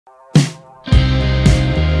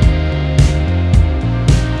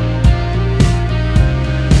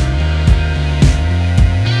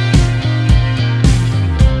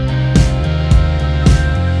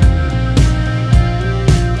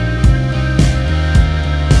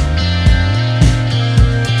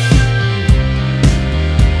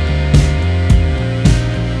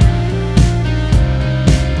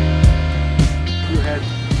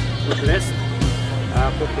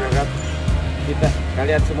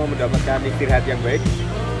kalian semua mendapatkan istirahat yang baik?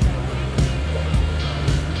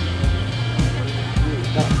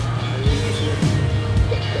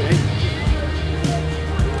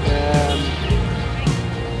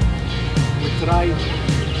 We try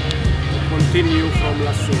to continue from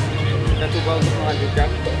last season. Kita coba untuk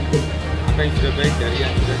melanjutkan apa yang sudah baik dari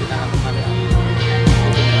yang sudah kita lakukan.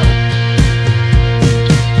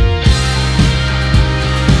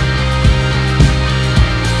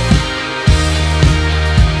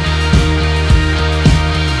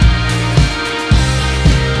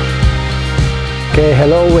 Okay,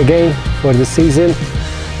 hello again for the season.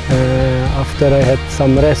 After I had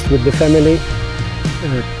some rest with the family,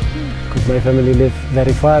 because my family live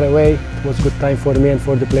very far away, it was good time for me and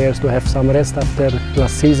for the players to have some rest after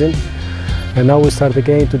last season. And now we start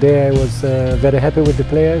again. Today I was very happy with the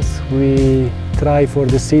players. We try for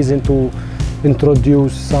the season to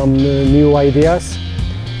introduce some new ideas.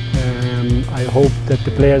 I hope that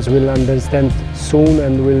the players will understand soon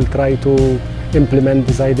and will try to implement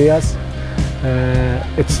these ideas.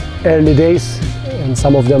 It's early days and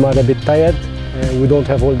some of them are a bit tired. We don't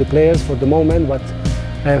have all the players for the moment, but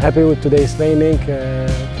I'm happy with today's training. The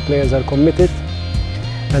players are committed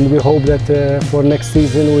and we hope that for next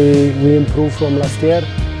season we improve from last year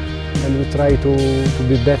and we try to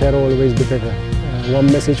be better, always be better.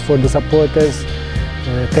 One message for the supporters,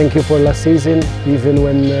 thank you for last season. Even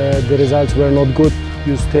when the results were not good,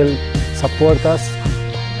 you still support us.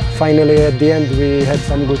 Finally at the end we had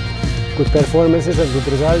some good performances and good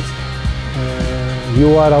results.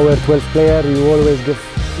 You are our 12th player, you always give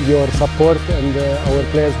your support and our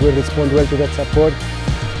players will respond well to that support.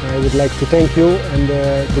 I would like to thank you and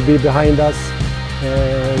to be behind us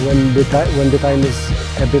when the time is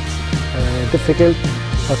a bit difficult,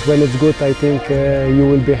 but when it's good I think you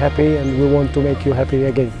will be happy and we want to make you happy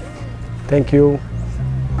again. Thank you.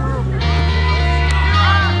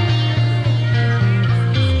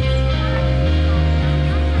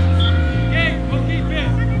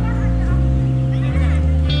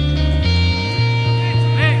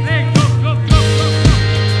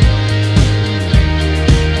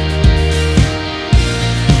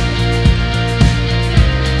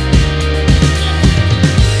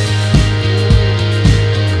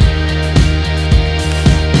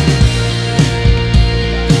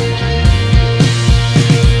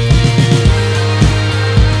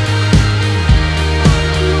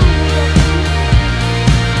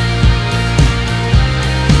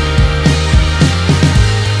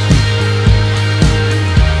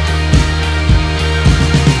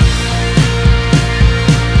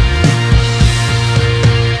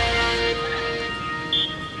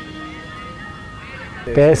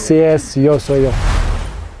 PSIS, yo soy yo.